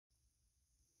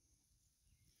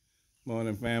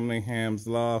Morning, family. Ham's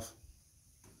Loft.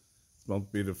 It's going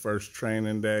to be the first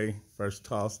training day, first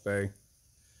toss day.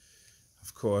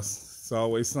 Of course, it's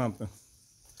always something.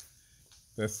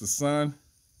 That's the sun.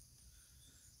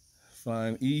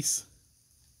 Flying east.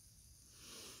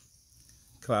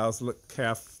 Clouds look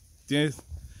half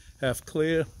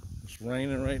clear. It's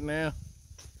raining right now.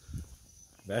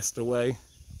 That's the way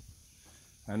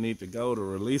I need to go to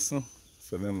release them,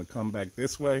 for them to come back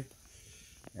this way,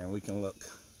 and we can look.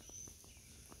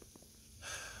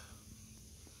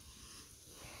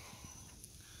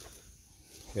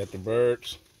 Got the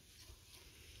birds.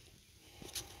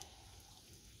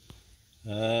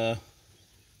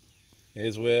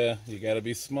 Here's where you got to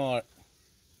be smart.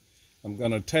 I'm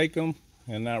gonna take them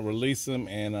and not release them,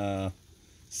 and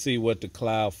see what the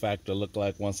cloud factor look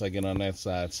like once I get on that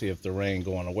side. See if the rain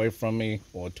going away from me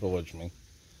or towards me.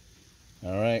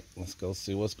 All right, let's go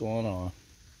see what's going on.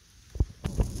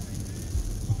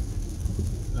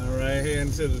 All right, here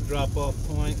into the drop-off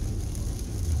point.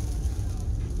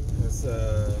 It's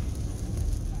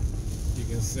you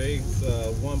can see it's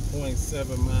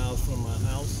 1.7 miles from my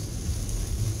house.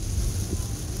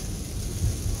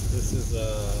 This is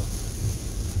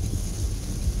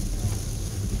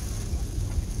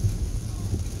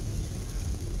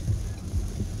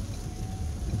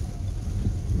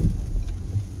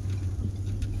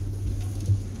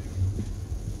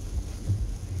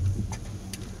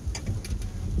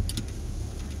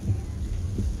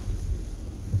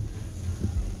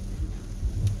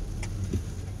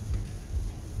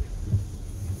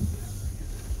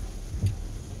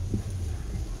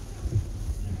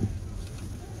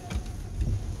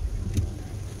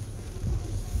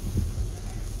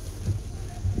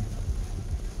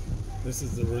this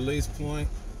is the release point.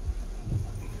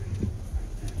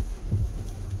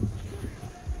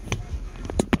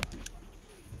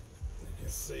 You can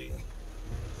see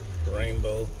the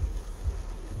rainbow,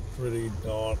 pretty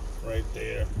dark right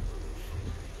there.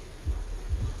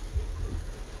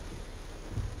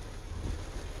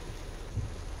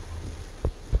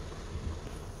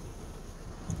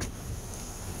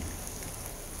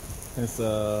 It's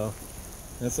a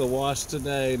wash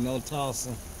today, no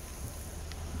tossing.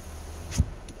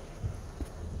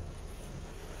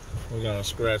 We're gonna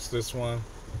scratch this one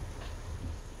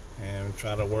and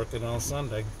try to work it on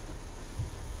Sunday.